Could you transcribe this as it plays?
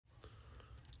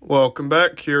Welcome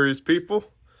back, curious people.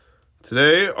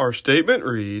 Today, our statement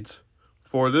reads,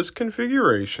 for this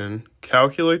configuration,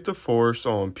 calculate the force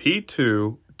on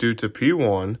P2 due to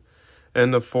P1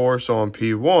 and the force on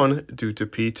P1 due to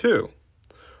P2.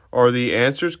 Are the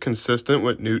answers consistent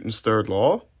with Newton's third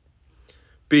law?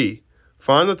 B.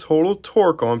 Find the total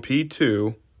torque on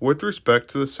P2 with respect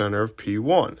to the center of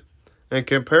P1 and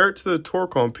compare it to the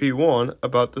torque on P1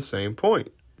 about the same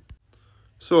point.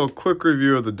 So a quick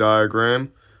review of the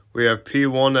diagram. We have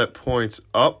P1 that points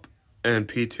up and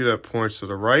P2 that points to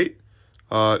the right.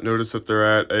 Notice that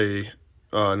they're at a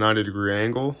 90-degree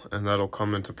angle, and that'll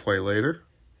come into play later.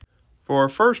 For our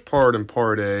first part in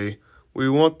part A, we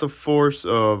want the force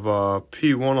of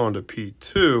P1 onto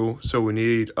P2, so we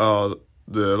need the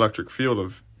electric field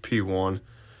of P1.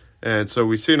 And so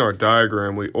we see in our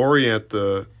diagram, we orient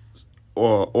the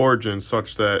origin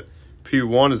such that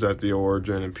P1 is at the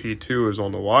origin and P2 is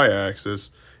on the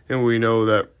y-axis, and we know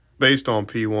that based on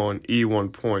P1,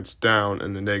 E1 points down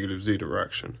in the negative z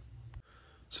direction.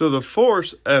 So the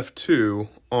force F2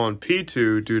 on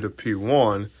P2 due to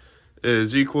P1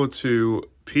 is equal to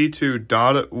P2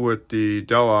 dotted with the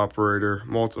del operator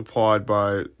multiplied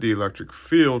by the electric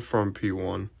field from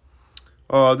P1.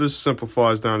 This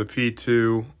simplifies down to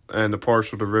P2 and the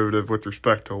partial derivative with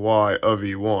respect to y of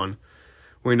E1.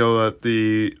 We know that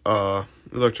the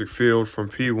electric field from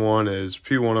P1 is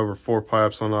P1 over 4 pi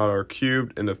epsilon naught r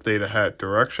cubed in the theta hat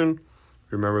direction.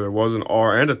 Remember, there was an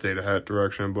r and a theta hat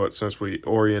direction, but since we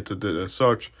oriented it as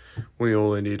such, we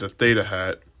only need a theta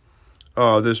hat.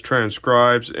 This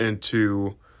transcribes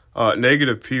into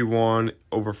negative P1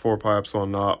 over 4 pi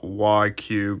epsilon naught y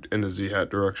cubed in the z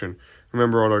hat direction.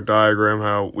 Remember on our diagram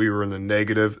how we were in the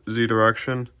negative z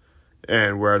direction,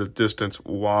 and we're at a distance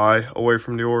y away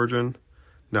from the origin,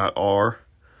 not r.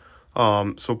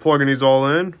 So plugging these all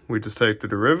in, we just take the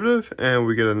derivative and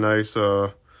we get a nice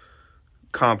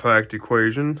compact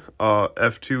equation.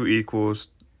 F2 equals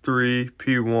 3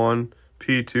 P1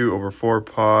 P2 over 4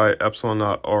 pi epsilon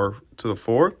naught r to the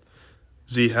fourth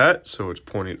z hat, so it's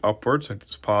pointing upwards and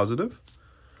it's positive.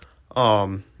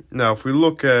 Now if we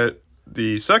look at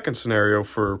the second scenario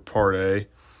for part A,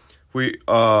 we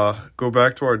go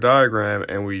back to our diagram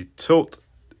and we tilt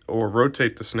or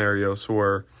rotate the scenario so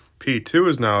where P2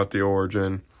 is now at the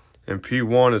origin and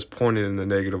P1 is pointing in the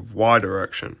negative y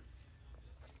direction.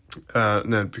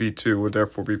 And then P2 would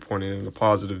therefore be pointing in the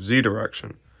positive z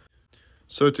direction.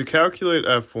 So to calculate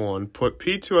F1, put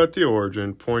P2 at the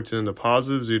origin pointing in the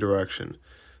positive z direction.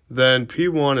 Then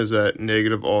P1 is at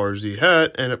negative r z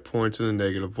hat and it points in the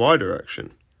negative y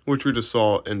direction, which we just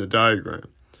saw in the diagram.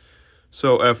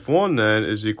 So F1 then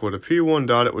is equal to P1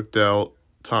 dotted with del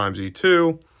times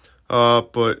E2,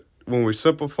 but when we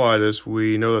simplify this,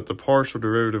 we know that the partial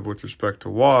derivative with respect to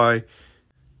y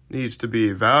needs to be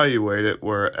evaluated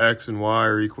where x and y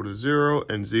are equal to 0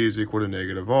 and z is equal to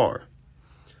negative r.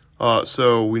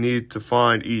 So we need to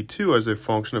find E2 as a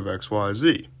function of x, y,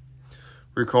 z.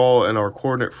 Recall in our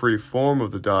coordinate-free form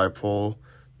of the dipole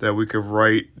that we could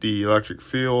write the electric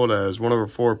field as 1 over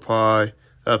 4 pi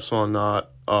epsilon naught,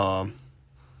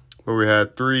 where we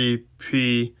had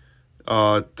 3p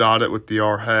dotted with the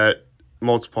r hat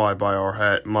multiplied by r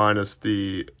hat minus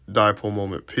the dipole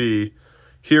moment p.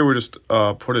 Here we just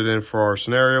put it in for our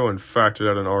scenario and factored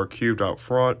out an r cubed out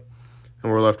front,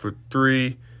 and we're left with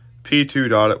 3 P2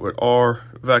 dotted with r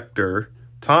vector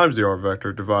times the r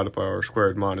vector divided by r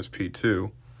squared minus P2,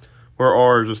 where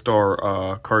r is just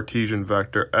our Cartesian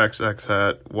vector x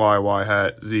hat, y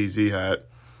hat, z hat,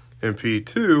 and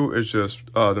P2 is just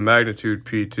the magnitude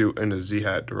P2 in the z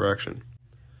hat direction.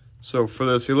 So for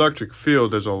this electric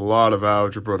field, there's a lot of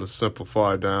algebra to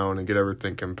simplify down and get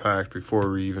everything compact before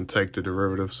we even take the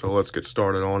derivative, so let's get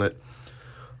started on it.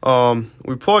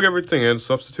 We plug everything in,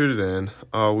 substitute it in.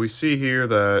 We see here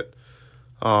that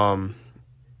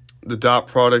the dot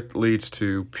product leads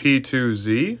to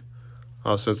P2Z,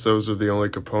 since those are the only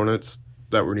components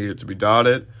that were needed to be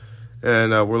dotted.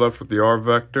 And we're left with the r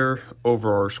vector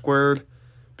over r squared.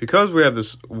 Because we have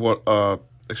this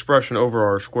expression over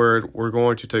r squared, we're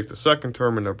going to take the second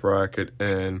term in the bracket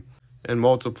and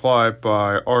multiply it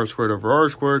by r squared over r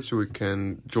squared so we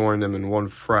can join them in one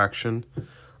fraction.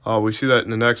 We see that in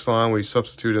the next line we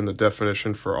substitute in the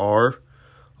definition for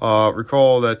r.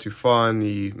 Recall that to find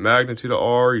the magnitude of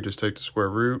r, you just take the square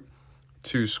root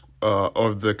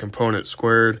of the component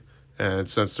squared, and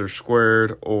since they're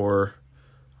squared or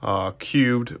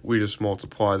cubed, we just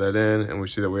multiply that in, and we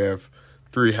see that we have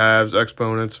 3 halves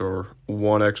exponents or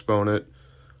 1 exponent.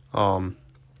 So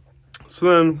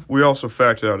then we also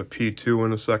factor out a P2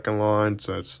 in the second line,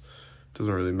 since it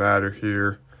doesn't really matter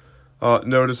here.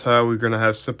 Notice how we're going to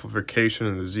have simplification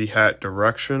in the z hat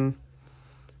direction.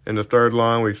 In the third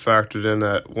line, we factored in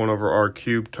that 1 over r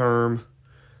cubed term,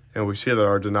 and we see that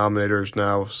our denominator is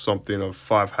now something of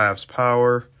 5/2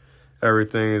 power.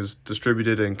 Everything is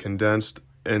distributed and condensed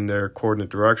in their coordinate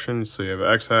directions, so you have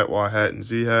x hat, y hat, and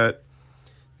z hat.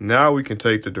 Now we can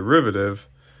take the derivative,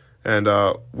 and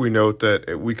we note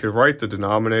that we could write the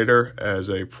denominator as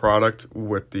a product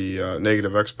with the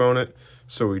negative exponent.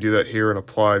 So we do that here and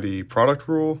apply the product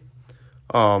rule.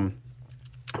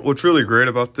 What's really great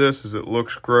about this is it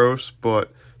looks gross,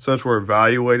 but since we're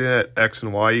evaluating it x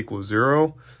and y equals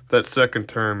 0, that second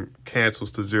term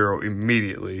cancels to 0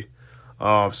 immediately.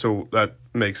 So that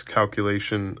makes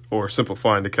calculation, or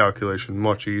simplifying the calculation,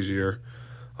 much easier.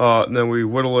 And then we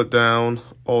whittle it down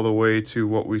all the way to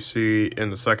what we see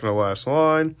in the second to last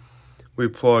line. We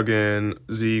plug in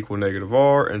z equal negative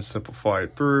r and simplify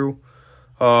it through.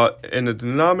 In the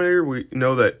denominator, we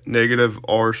know that negative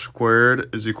r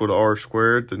squared is equal to r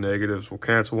squared. The negatives will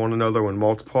cancel one another when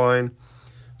multiplying.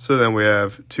 So then we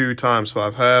have 2 times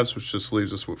 5/2, which just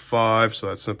leaves us with 5. So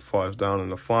that simplifies down in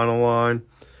the final line.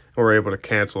 We're able to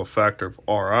cancel a factor of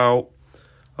r out.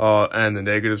 And the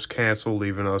negatives cancel,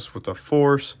 leaving us with a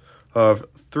force of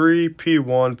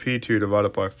 3p1 p2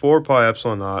 divided by 4 pi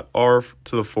epsilon naught r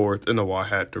to the 4th in the y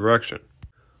hat direction.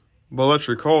 But let's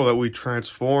recall that we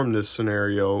transformed this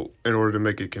scenario in order to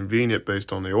make it convenient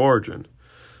based on the origin.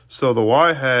 So the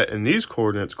y hat in these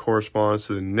coordinates corresponds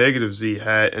to the negative z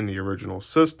hat in the original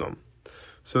system.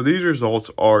 So these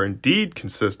results are indeed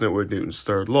consistent with Newton's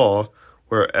third law,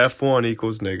 where F1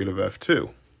 equals negative F2.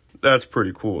 That's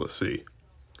pretty cool to see.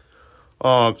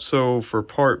 So for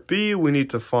part B, we need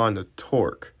to find the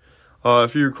torque.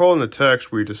 If you recall in the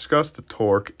text, we discussed the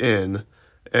torque in,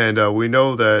 and we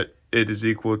know that it is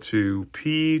equal to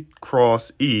P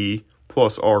cross E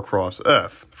plus R cross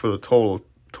F for the total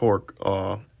torque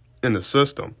in the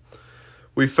system.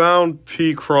 We found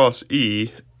P cross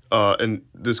E in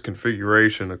this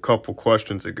configuration a couple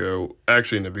questions ago,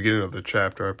 actually in the beginning of the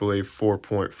chapter, I believe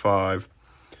 4.5.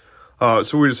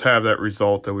 So we just have that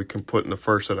result that we can put in the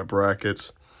first set of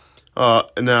brackets.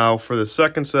 Now for the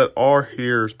second set, R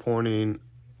here is pointing,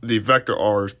 the vector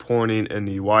R is pointing in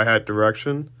the y hat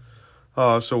direction.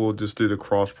 So we'll just do the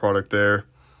cross product there.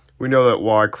 We know that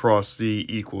y cross z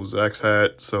equals x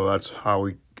hat, so that's how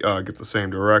we get the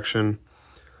same direction.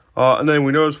 And then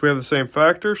we notice we have the same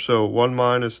factor, so 1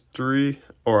 minus 3,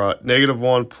 or negative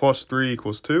 1 plus 3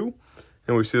 equals 2.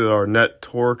 And we see that our net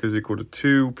torque is equal to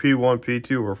 2 p1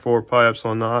 p2 over 4 pi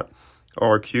epsilon naught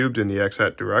r cubed in the x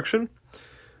hat direction.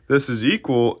 This is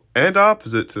equal and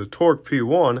opposite to the torque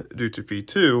P1 due to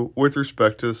P2 with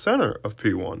respect to the center of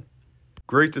P1.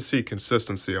 Great to see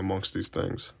consistency amongst these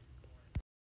things.